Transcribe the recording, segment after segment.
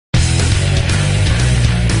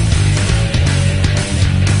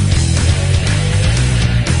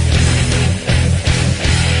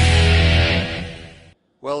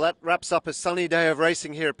wraps up a sunny day of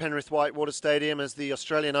racing here at Penrith Whitewater Stadium as the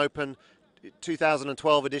Australian Open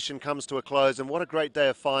 2012 edition comes to a close, and what a great day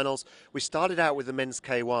of finals. We started out with the men's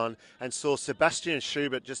K1 and saw Sebastian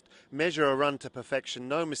Schubert just measure a run to perfection,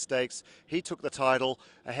 no mistakes. He took the title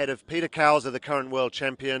ahead of Peter Kauser, the current world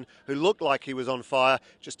champion, who looked like he was on fire.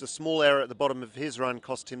 Just a small error at the bottom of his run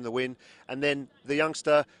cost him the win. And then the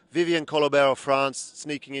youngster Vivien Colobert of France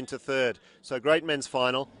sneaking into third. So great men's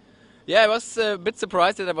final. Yeah, I was a bit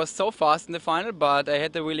surprised that I was so fast in the final, but I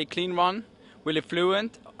had a really clean run, really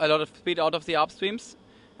fluent, a lot of speed out of the upstreams,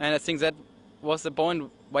 and I think that was the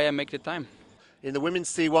point why I make the time. In the women's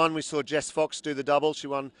C1, we saw Jess Fox do the double. She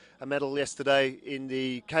won a medal yesterday in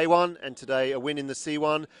the K1, and today a win in the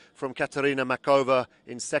C1 from Katarina Makova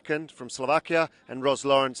in second from Slovakia, and Ros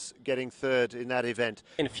Lawrence getting third in that event.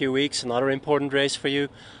 In a few weeks, another important race for you.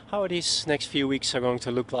 How are these next few weeks are going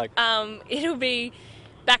to look like? It'll be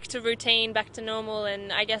back to routine, back to normal,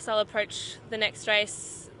 and I guess I'll approach the next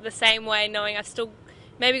race the same way, knowing I've still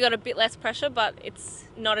maybe got a bit less pressure, but it's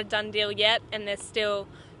not a done deal yet, and there's still,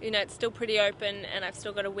 it's still pretty open, and I've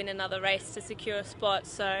still got to win another race to secure a spot,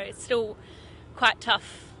 so it's still quite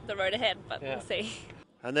tough, the road ahead, but We'll see.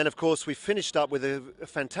 And then, of course, we finished up with a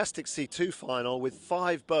fantastic C2 final with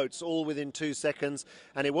 5 boats, all within 2 seconds.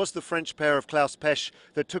 And it was the French pair of Klaus Pesch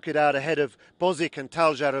that took it out ahead of Bozic and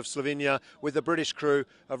Taljar of Slovenia, with the British crew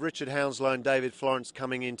of Richard Hounslow and David Florence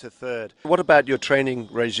coming into third. What about your training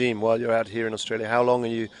regime while you're out here in Australia? How long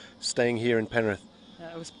are you staying here in Penrith?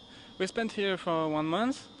 We spent here for 1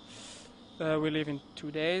 month. We live in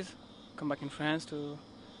 2 days, come back in France to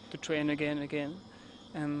train again.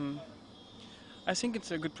 And I think it's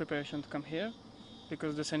a good preparation to come here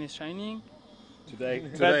because the sun is shining.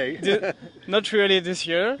 Today. Not really this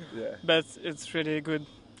year, Yeah. but it's really a good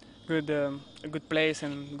place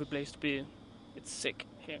and good place to be. It's sick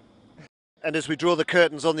here. And as we draw the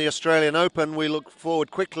curtains on the Australian Open, we look forward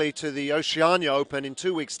quickly to the Oceania Open in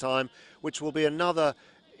 2 weeks' time, which will be another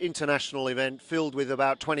international event filled with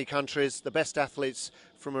about 20 countries, the best athletes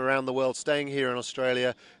from around the world staying here in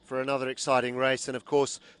Australia for another exciting race, and of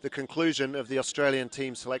course the conclusion of the Australian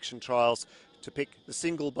team selection trials to pick the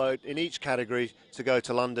single boat in each category to go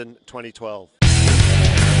to London 2012.